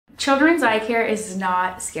Children's eye care is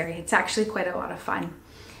not scary. It's actually quite a lot of fun.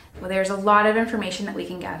 Well, there's a lot of information that we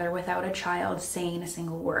can gather without a child saying a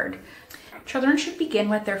single word. Children should begin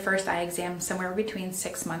with their first eye exam somewhere between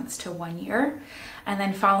 6 months to 1 year, and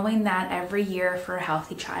then following that every year for a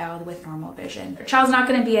healthy child with normal vision. Your child's not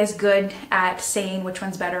going to be as good at saying which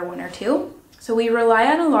one's better, one or two. So we rely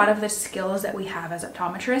on a lot of the skills that we have as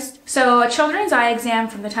optometrists. So a children's eye exam,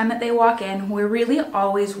 from the time that they walk in, we're really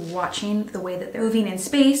always watching the way that they're moving in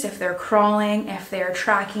space, if they're crawling, if they're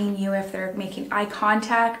tracking you, if they're making eye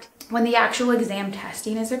contact. When the actual exam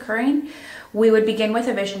testing is occurring, we would begin with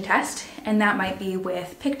a vision test, and that might be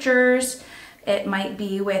with pictures, it might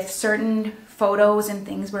be with certain photos and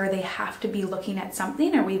things where they have to be looking at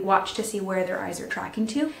something, or we watch to see where their eyes are tracking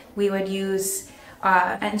to. We would use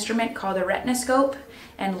an instrument called a retinoscope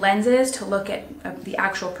and lenses to look at the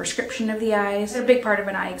actual prescription of the eyes. A big part of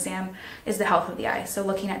an eye exam is the health of the eye. So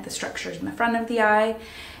looking at the structures in the front of the eye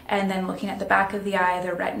and then looking at the back of the eye,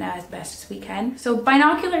 the retina, as best as we can. So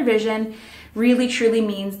binocular vision really truly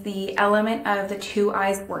means the element of the two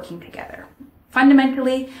eyes working together.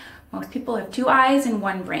 Fundamentally, most people have two eyes and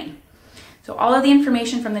one brain. So all of the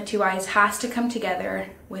information from the two eyes has to come together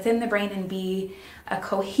within the brain and be a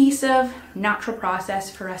cohesive, natural process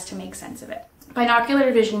for us to make sense of it.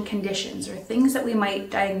 Binocular vision conditions, or things that we might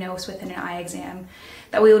diagnose within an eye exam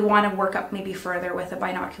that we would want to work up maybe further with a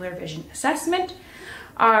binocular vision assessment,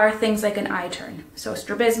 are things like an eye turn. So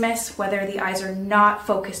strabismus, whether the eyes are not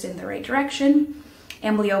focused in the right direction,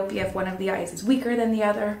 amblyopia, if one of the eyes is weaker than the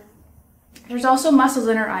other. There's also muscles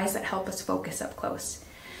in our eyes that help us focus up close.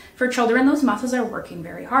 For children, those muscles are working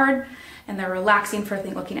very hard and they're relaxing for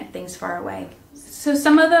looking at things far away. So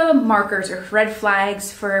some of the markers or red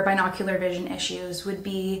flags for binocular vision issues would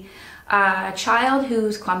be a child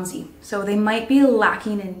who's clumsy. So they might be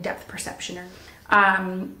lacking in depth perception.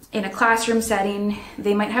 In a classroom setting,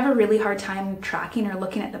 they might have a really hard time tracking or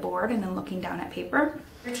looking at the board and then looking down at paper.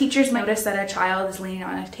 Teachers might notice that a child is leaning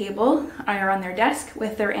on a table or on their desk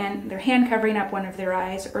with their hand covering up one of their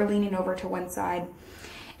eyes or leaning over to one side.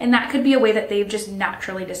 And that could be a way that they've just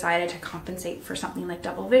naturally decided to compensate for something like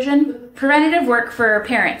double vision. Preventative work for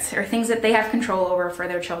parents, or things that they have control over for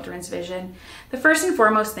their children's vision. The first and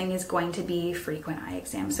foremost thing is going to be frequent eye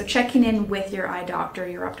exams. So checking in with your eye doctor,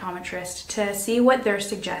 your optometrist, to see what they're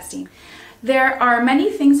suggesting. There are many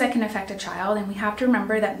things that can affect a child, and we have to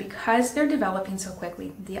remember that because they're developing so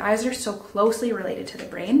quickly, the eyes are so closely related to the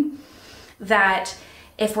brain, that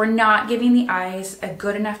if we're not giving the eyes a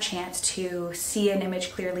good enough chance to see an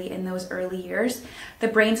image clearly in those early years, the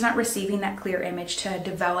brain's not receiving that clear image to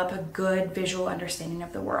develop a good visual understanding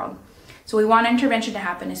of the world. So we want intervention to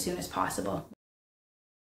happen as soon as possible.